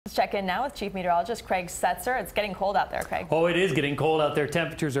Let's check in now with Chief Meteorologist Craig Setzer. It's getting cold out there, Craig. Oh, it is getting cold out there.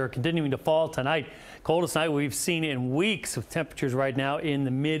 Temperatures are continuing to fall tonight. Coldest night we've seen in weeks, with temperatures right now in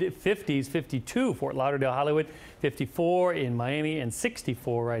the mid-50s, 52 Fort Lauderdale, Hollywood, 54 in Miami, and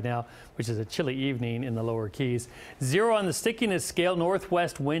 64 right now, which is a chilly evening in the lower Keys. 0 on the stickiness scale,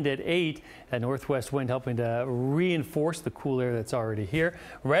 northwest wind at 8. That northwest wind helping to reinforce the cool air that's already here.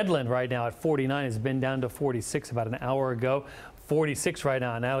 Redland right now at 49 has been down to 46 about an hour ago. 46 right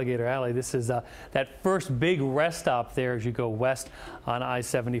now in Alligator Alley. This is that first big rest stop there as you go west on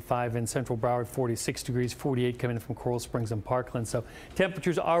I-75 in central Broward. 46 degrees, 48 coming in from Coral Springs and Parkland. So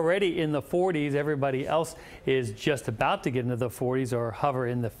temperatures already in the 40s. Everybody else is just about to get into the 40s or hover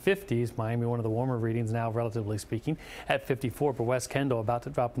in the 50s. Miami, one of the warmer readings now, relatively speaking, at 54. But West Kendall about to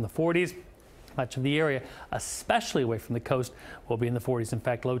drop in the 40s. Much of the area, especially away from the coast, will be in the 40s. In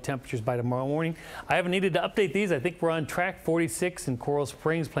fact, low temperatures by tomorrow morning. I haven't needed to update these. I think we're on track. 46 in Coral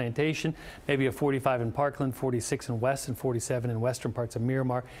Springs, Plantation, maybe a 45 in Parkland, 46 in West, and 47 in western parts of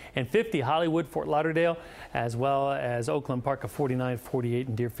Miramar, and 50 Hollywood, Fort Lauderdale, as well as Oakland Park, of 49, 48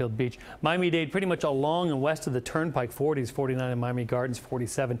 in Deerfield Beach. Miami-Dade pretty much along and west of the Turnpike, 40s, 49 in Miami Gardens,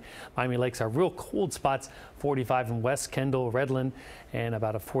 47. Miami Lakes are real cold spots, 45 in West Kendall, Redland, and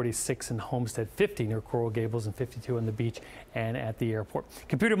about a 46 in Homestead, 50 near Coral Gables, and 52 on the beach and at the airport.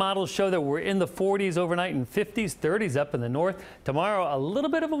 Computer models show that we're in the 40s overnight and 50s, 30s up in the north. Tomorrow, a little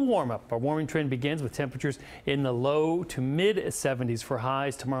bit of a warm-up. Our warming trend begins with temperatures in the low to mid 70s for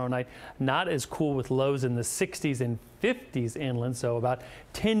highs tomorrow night. Not as cool, with lows in the 60s and 50s inland, so about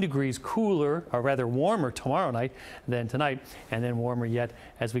 10 degrees cooler, or rather warmer tomorrow night than tonight, and then warmer yet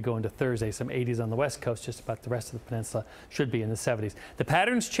as we go into Thursday. Some 80s on the west coast. Just about the rest of the peninsula should be in the 70s. The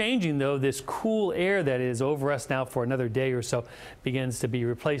pattern's changing, though. This cool air that is over us now for another day or so begins to be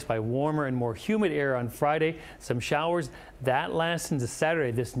replaced by warmer and more humid air on Friday. Some showers. That lasts into Saturday.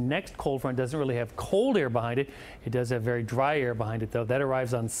 This next cold front doesn't really have cold air behind it. It does have very dry air behind it, though. That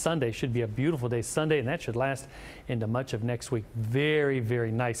arrives on Sunday. Should be a beautiful day Sunday, and that should last into much of next week. Very,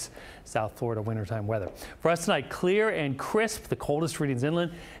 very nice South Florida wintertime weather. For us tonight, clear and crisp. The coldest readings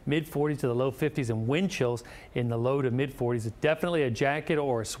inland, mid-40s to the low 50s, and wind chills in the low to mid-40s. Definitely a jacket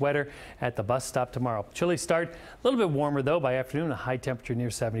or a sweater at the bus stop tomorrow. Chilly start, a little bit warmer, though, by afternoon. A high temperature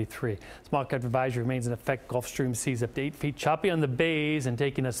near 73. Small cut advisory remains in effect. Gulf Stream seas up to 8 feet. Choppy on the bays and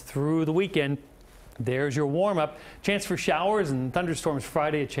taking us through the weekend. There's your warm-up. Chance for showers and thunderstorms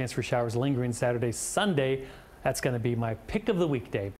Friday. A chance for showers lingering Saturday, Sunday. That's going to be my pick of the weekday.